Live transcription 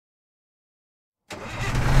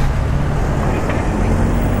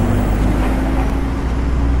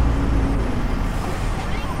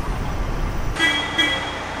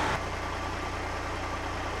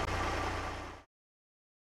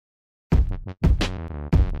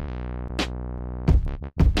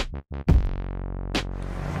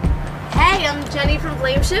Hey, I'm Jenny from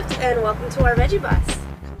Blameshift, and welcome to our veggie bus.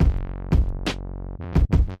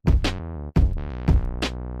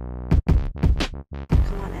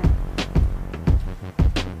 Come on in.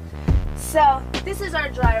 So, this is our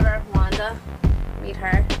driver, Wanda. Meet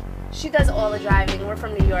her. She does all the driving. We're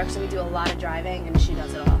from New York, so we do a lot of driving, and she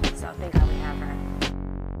does it all. So, thank God we have her.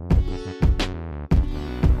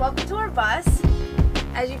 Welcome to our bus.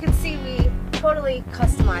 As you can see, we totally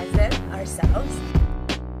customized it ourselves.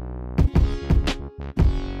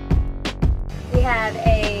 We have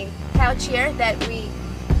a couch here that it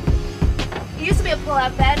used to be a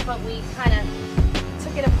pull-out bed, but we kind of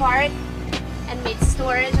took it apart and made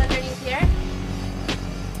storage underneath here,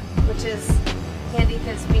 which is handy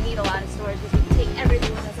because we need a lot of storage because we take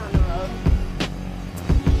everything with us on the road.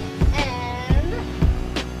 And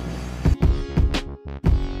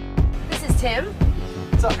this is Tim.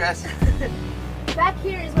 What's up, guys? Back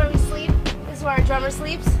here is where we sleep. This is where our drummer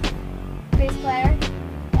sleeps, bass player.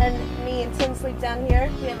 And me and Tim sleep down here.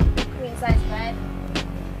 We have a big queen-size bed.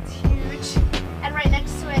 It's huge. And right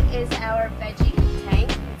next to it is our veggie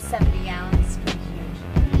tank. It's 70 gallons. It's pretty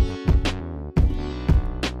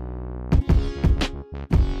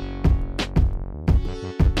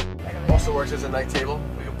huge. Also works as a night table.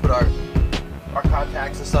 We can put our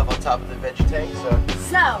contacts and stuff on top of the veggie tank.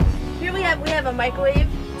 So here we have a microwave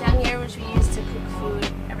down here, which we use to cook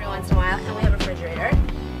food every once in a while, and we have a refrigerator.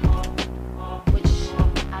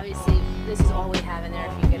 Obviously, this is all we have in there.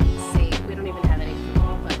 If you can see, we don't even have any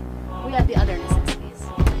food, but we have the other necessities.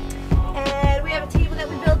 And we have a table that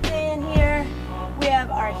we built in here. We have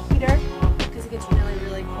our heater because it gets really,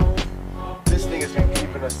 really cold. This thing has been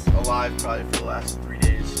keeping us alive probably for the last 3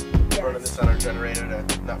 days. Yes. Running this on our generator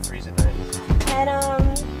to not freeze at night. And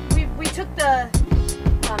we took the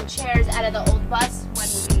chairs out of the old bus when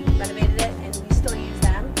we renovated it, and we still use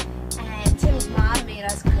them. And Tim's mom made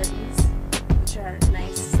us curtains, which are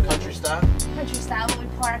nice. Country style? Country style. When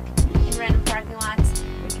we park in random parking lots,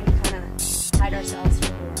 we can kind of hide ourselves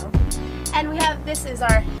from the road. And this is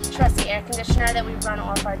our trusty air conditioner that we run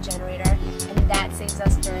off our generator, and that saves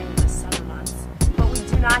us during the summer months. But we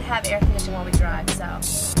do not have air conditioning while we drive, so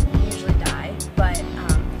we usually die. But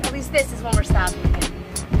at least this is when we're stopped, we can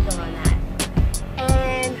run that.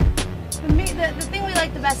 And the thing we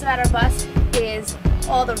like the best about our bus is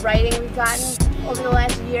all the writing we've gotten over the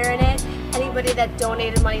last year in it. Anybody that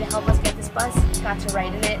donated money to help us get this bus got to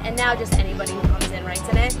write in it, and now just anybody who comes in writes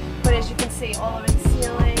in it. But as you can see, all over the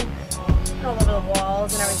ceiling, and all over the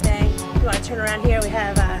walls and everything. If you want to turn around here, we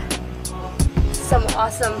have some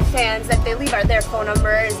awesome fans that they leave their phone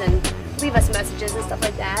numbers and leave us messages and stuff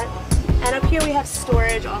like that. And up here we have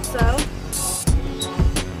storage also, so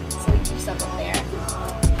we keep stuff up there.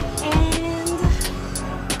 And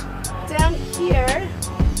down here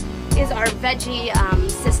is our veggie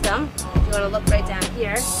system. If you want to look right down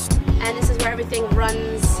here, and this is where everything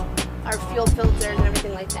runs, our fuel filters and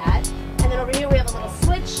everything like that. And then over here we have a little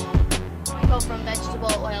switch. We go from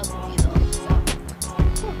vegetable oil to diesel.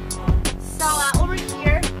 So over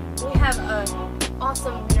here we have an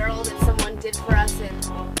awesome mural that someone did for us in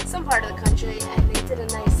some part of the country, and they did a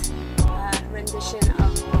nice rendition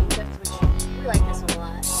of Blameshift, which we like this one a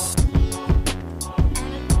lot.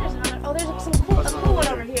 And there's another. Oh, there's a cool one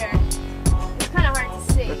over here. It's kind of hard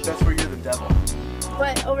to see. That's where you're the devil.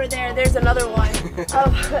 But over there's another one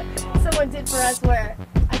of someone did for us where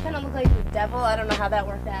I kind of look like the devil. I don't know how that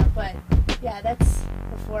worked out, but yeah, that's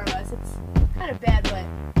the four of us. It's kind of bad, but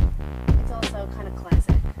it's also kind of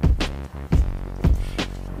classic.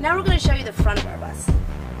 Now we're going to show you the front of our bus.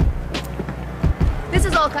 This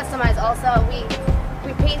is all customized also.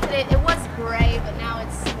 We painted it. It was gray, but now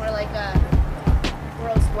it's more like a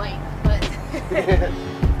gross white. But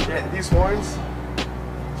yeah, these horns.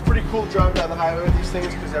 Pretty cool driving down the highway with these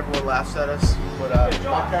things because everyone laughs at us. But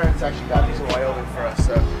my parents actually got these in Wyoming for us.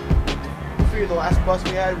 So we figured the last bus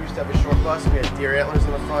we had, we used to have a short bus. We had deer antlers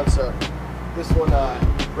in the front, so this one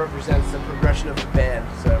represents the progression of the band.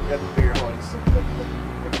 So we got the bigger horns.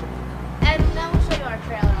 And now we'll show you our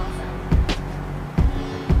trailer also.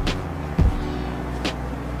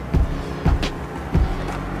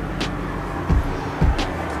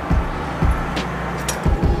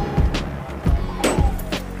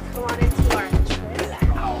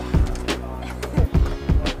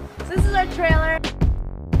 Trailer.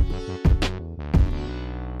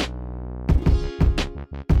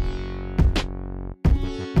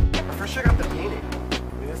 For sure got the painting. I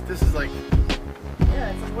mean, this is like...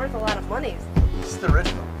 Yeah, it's worth a lot of money. This is the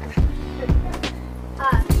original. You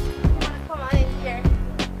want to come on in here.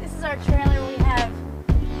 This is our trailer. We have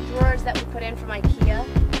drawers that we put in from IKEA,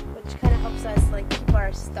 which kind of helps helps us like keep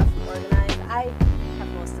our stuff organized. I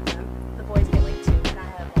have most of them. The boys get like 2, and I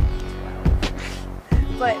have like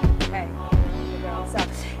 12. But hey, the girls. So,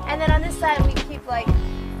 and then on this side we keep like, I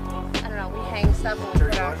don't know, we hang stuff and we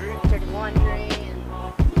Dirty put our laundry? dirty laundry,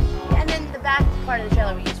 and then the back part of the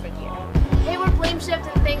trailer we use for gear. Hey, we're Blameshift,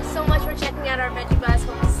 and thanks so much for checking out our veggie bus.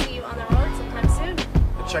 Hope to see you on the road sometime soon.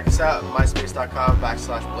 And check us out at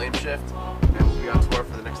myspace.com/Blameshift, and we'll be on tour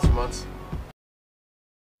for the next 2 months.